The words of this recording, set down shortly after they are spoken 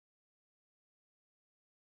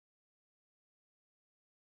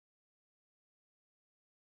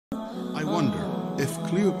I wonder if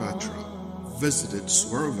Cleopatra visited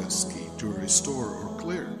Swarovski to restore her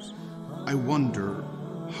clairs. I wonder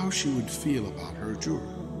how she would feel about her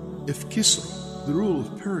jewelry. If Kisra, the ruler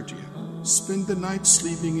of Persia, spent the night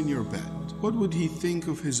sleeping in your bed, what would he think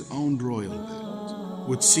of his own royal bed?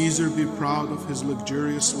 Would Caesar be proud of his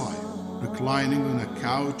luxurious life, reclining on a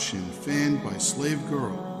couch and fanned by a slave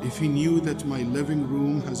girl, if he knew that my living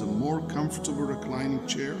room has a more comfortable reclining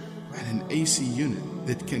chair and an AC unit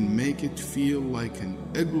that can make it feel like an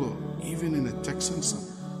igloo even in a Texan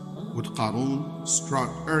summer? Would Qarun strut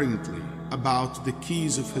arrogantly about the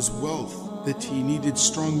keys of his wealth that he needed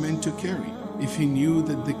strong men to carry, if he knew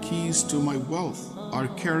that the keys to my wealth are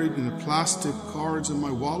carried in plastic cards in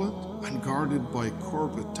my wallet and guarded by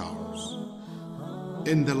corporate towers?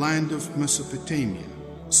 In the land of Mesopotamia,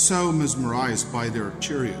 so mesmerized by their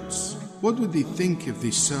chariots, what would they think if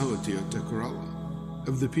they saw a Toyota Corolla?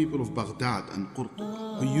 Of the people of Baghdad and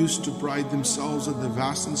Qurtuba, who used to pride themselves at the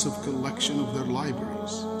vastness of collection of their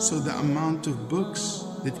libraries, so the amount of books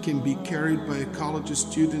that can be carried by college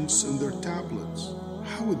students on their tablets,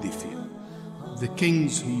 how would they feel? The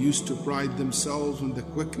kings who used to pride themselves on the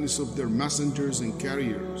quickness of their messengers and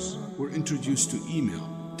carriers were introduced to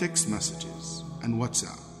email, text messages, and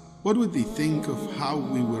WhatsApp. What would they think of how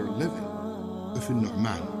we were living? If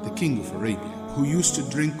Nu'man, the king of Arabia, who used to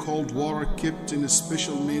drink cold water kept in a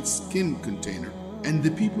special made skin container, and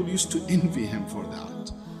the people used to envy him for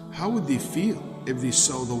that, how would they feel if they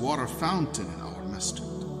saw the water fountain in our masjid?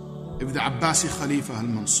 If the Abbasi Khalifa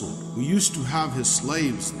al-Mansur, who used to have his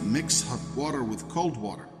slaves mix hot water with cold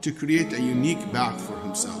water to create a unique bath for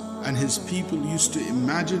himself, and his people used to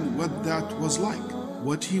imagine what that was like,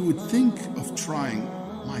 what he would think of trying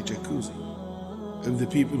my jacuzzi. If the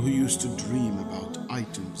people who used to dream about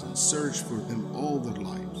items and search for them all their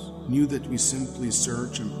lives knew that we simply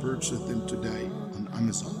search and purchase them today on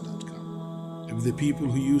Amazon.com. If the people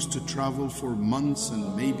who used to travel for months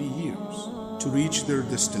and maybe years to reach their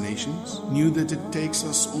destinations knew that it takes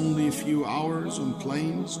us only a few hours on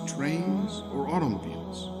planes, trains, or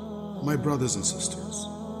automobiles. My brothers and sisters,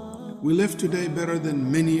 we live today better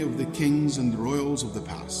than many of the kings and royals of the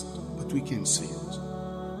past, but we can't see it.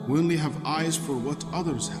 We only have eyes for what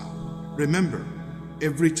others have. Remember,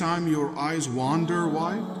 every time your eyes wander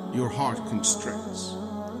wide, your heart constricts.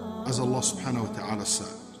 As Allah subhanahu wa ta'ala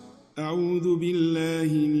said, أعوذ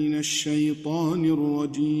بالله من الشيطان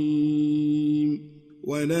الرجيم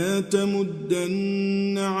ولا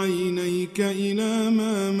تمدن عينيك إلى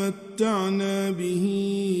ما متعنا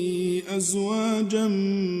به أزواجا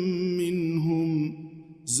منهم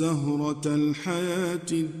زهرة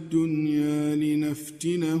الحياة الدنيا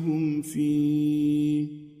لنفتنهم فيه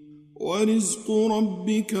ورزق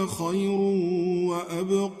ربك خير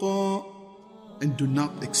وأبقى. And do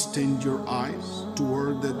not extend your eyes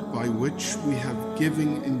toward that by which we have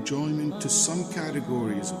given enjoyment to some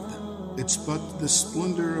categories of them. It's but the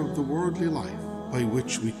splendor of the worldly life by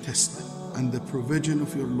which we test them, and the provision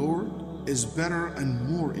of your Lord is better and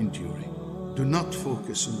more enduring. Do not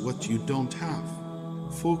focus on what you don't have.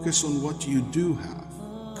 Focus on what you do have.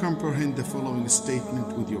 Comprehend the following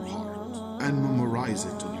statement with your heart and memorize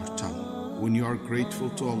it on your tongue. When you are grateful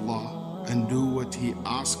to Allah and do what He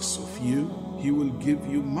asks of you, He will give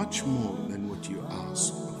you much more than what you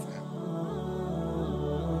ask.